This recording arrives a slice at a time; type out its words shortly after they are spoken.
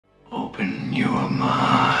Open your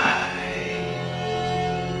mind.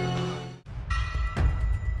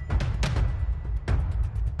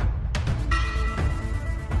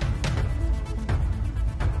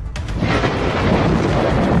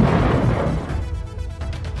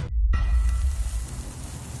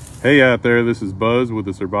 Hey out there, this is Buzz with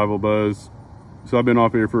TheSurvivalBuzz. So I've been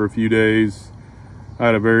off here for a few days. I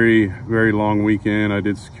had a very, very long weekend. I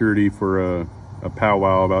did security for a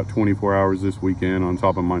powwow about 24 hours this weekend on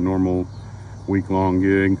top of my normal week-long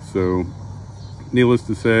gig. So needless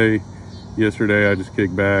to say, yesterday I just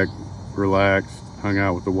kicked back, relaxed, hung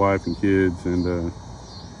out with the wife and kids, and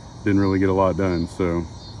didn't really get a lot done. So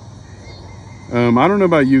I don't know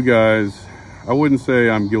about you guys. I wouldn't say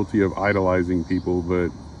I'm guilty of idolizing people, but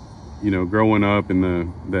you know, growing up in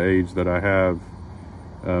the age that I have,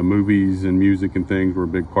 movies and music and things were a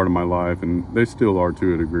big part of my life, and they still are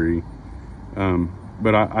to a degree.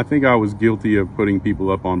 But I think I was guilty of putting people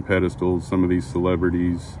up on pedestals, some of these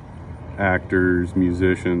celebrities, actors,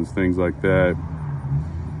 musicians, things like that.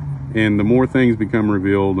 And the more things become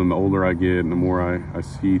revealed and the older I get and the more I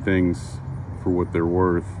see things for what they're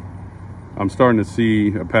worth, I'm starting to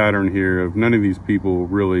see a pattern here of none of these people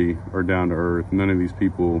really are down to earth. None of these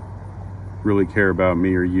people really care about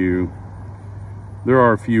me or you. There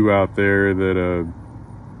are a few out there that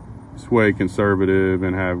sway conservative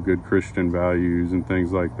and have good Christian values and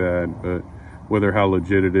things like that, but whether how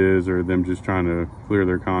legit it is or them just trying to clear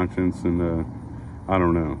their conscience, and I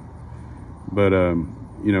don't know. But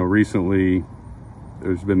you know, recently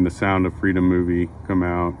there's been the Sound of Freedom movie come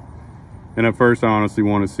out, and at first I honestly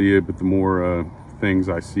want to see it, but the more things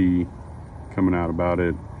I see coming out about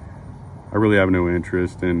it, I really have no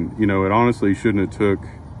interest. And you know, it honestly shouldn't have took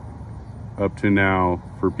up to now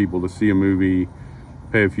for people to see a movie,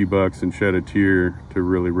 pay a few bucks and shed a tear to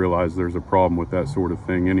really realize there's a problem with that sort of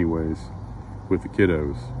thing anyways, with the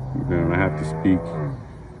kiddos. You know, and I have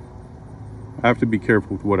to be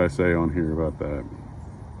careful with what I say on here about that,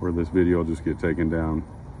 or this video will just get taken down.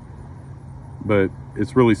 But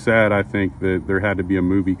it's really sad, I think, that there had to be a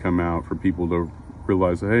movie come out for people to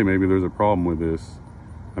realize that, hey, maybe there's a problem with this.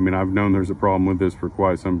 I mean, I've known there's a problem with this for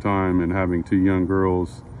quite some time, and having two young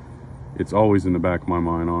girls, it's always in the back of my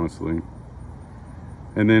mind, honestly.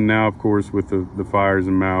 And then now, of course, with the fires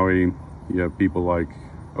in Maui, you have people like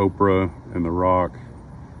Oprah and The Rock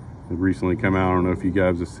that recently come out. I don't know if you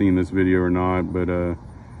guys have seen this video or not, but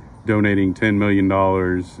donating $10 million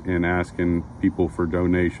and asking people for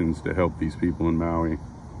donations to help these people in Maui.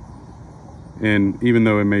 And even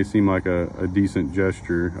though it may seem like a decent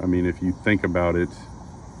gesture, I mean, if you think about it,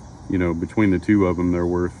 you know, between the two of them, they're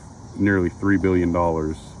worth nearly $3 billion.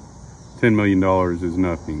 $10 million is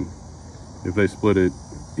nothing. If they split it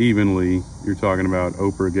evenly, you're talking about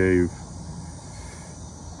Oprah gave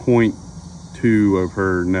 0.2 of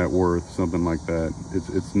her net worth, something like that.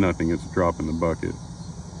 It's nothing. It's a drop in the bucket.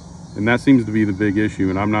 And that seems to be the big issue.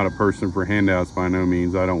 And I'm not a person for handouts by no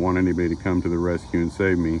means. I don't want anybody to come to the rescue and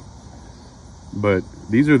save me. But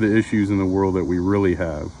these are the issues in the world that we really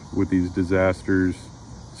have with these disasters,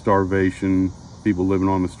 starvation, people living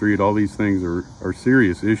on the street. All these things are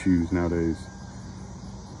serious issues nowadays.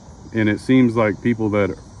 And it seems like people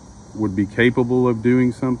that would be capable of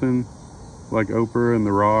doing something, like Oprah and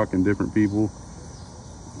The Rock and different people,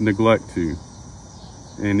 neglect to.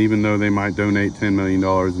 And even though they might donate $10 million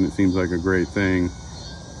and it seems like a great thing,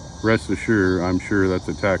 rest assured, I'm sure that's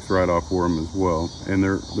a tax write-off for them as well. And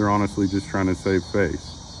they're honestly just trying to save face.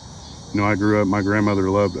 You know, I grew up, my grandmother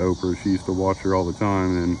loved Oprah. She used to watch her all the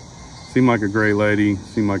time, and seemed like a great lady,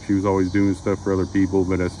 seemed like she was always doing stuff for other people.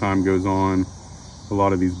 But as time goes on, a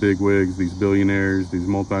lot of these bigwigs, these billionaires, these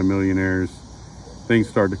multimillionaires, things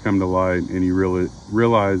start to come to light, and you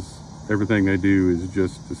realize everything they do is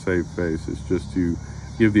just to save face. It's just to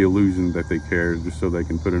give the illusion that they care, just so they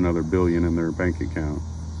can put another billion in their bank account.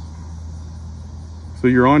 So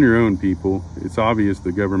you're on your own, people. It's obvious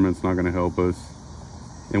the government's not going to help us,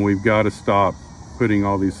 and we've got to stop putting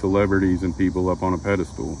all these celebrities and people up on a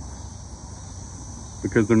pedestal,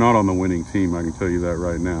 because they're not on the winning team. I can tell you that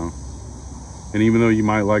right now. And even though you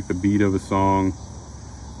might like the beat of a song,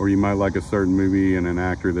 or you might like a certain movie and an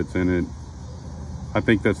actor that's in it, I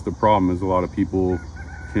think that's the problem, is a lot of people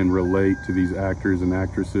can relate to these actors and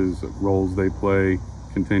actresses, roles they play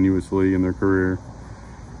continuously in their career.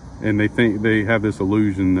 And they think, they have this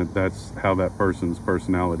illusion that that's how that person's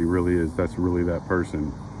personality really is. That's really that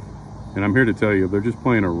person. And I'm here to tell you, they're just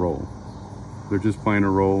playing a role. They're just playing a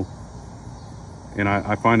role. And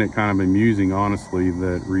I find it kind of amusing, honestly,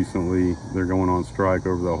 that recently they're going on strike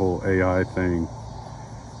over the whole AI thing,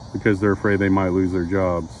 because they're afraid they might lose their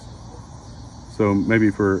jobs. So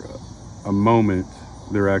maybe for a moment,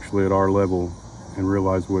 they're actually at our level and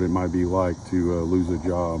realize what it might be like to lose a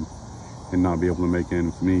job and not be able to make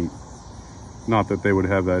ends meet. Not that they would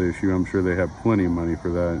have that issue. I'm sure they have plenty of money for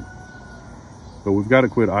that. But we've got to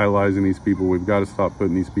quit idolizing these people. We've got to stop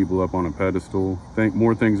putting these people up on a pedestal.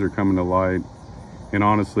 More things are coming to light. And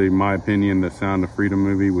honestly, in my opinion, the Sound of Freedom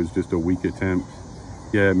movie was just a weak attempt.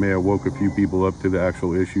 Yeah, it may have woke a few people up to the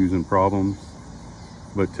actual issues and problems,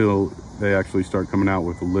 but till they actually start coming out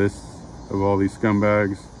with lists of all these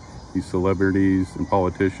scumbags, these celebrities and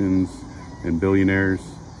politicians and billionaires,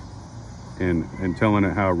 and telling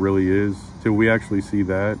it how it really is, till we actually see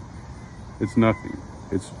that, it's nothing.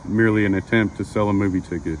 It's merely an attempt to sell a movie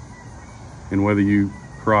ticket. And whether you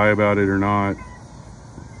cry about it or not,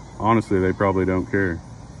 honestly, they probably don't care.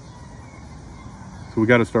 So we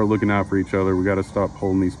got to start looking out for each other. We got to stop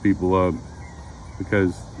holding these people up,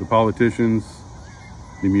 because the politicians,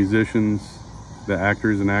 the musicians, the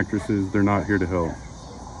actors and actresses, they're not here to help.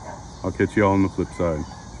 I'll catch you all on the flip side.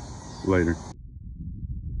 Later.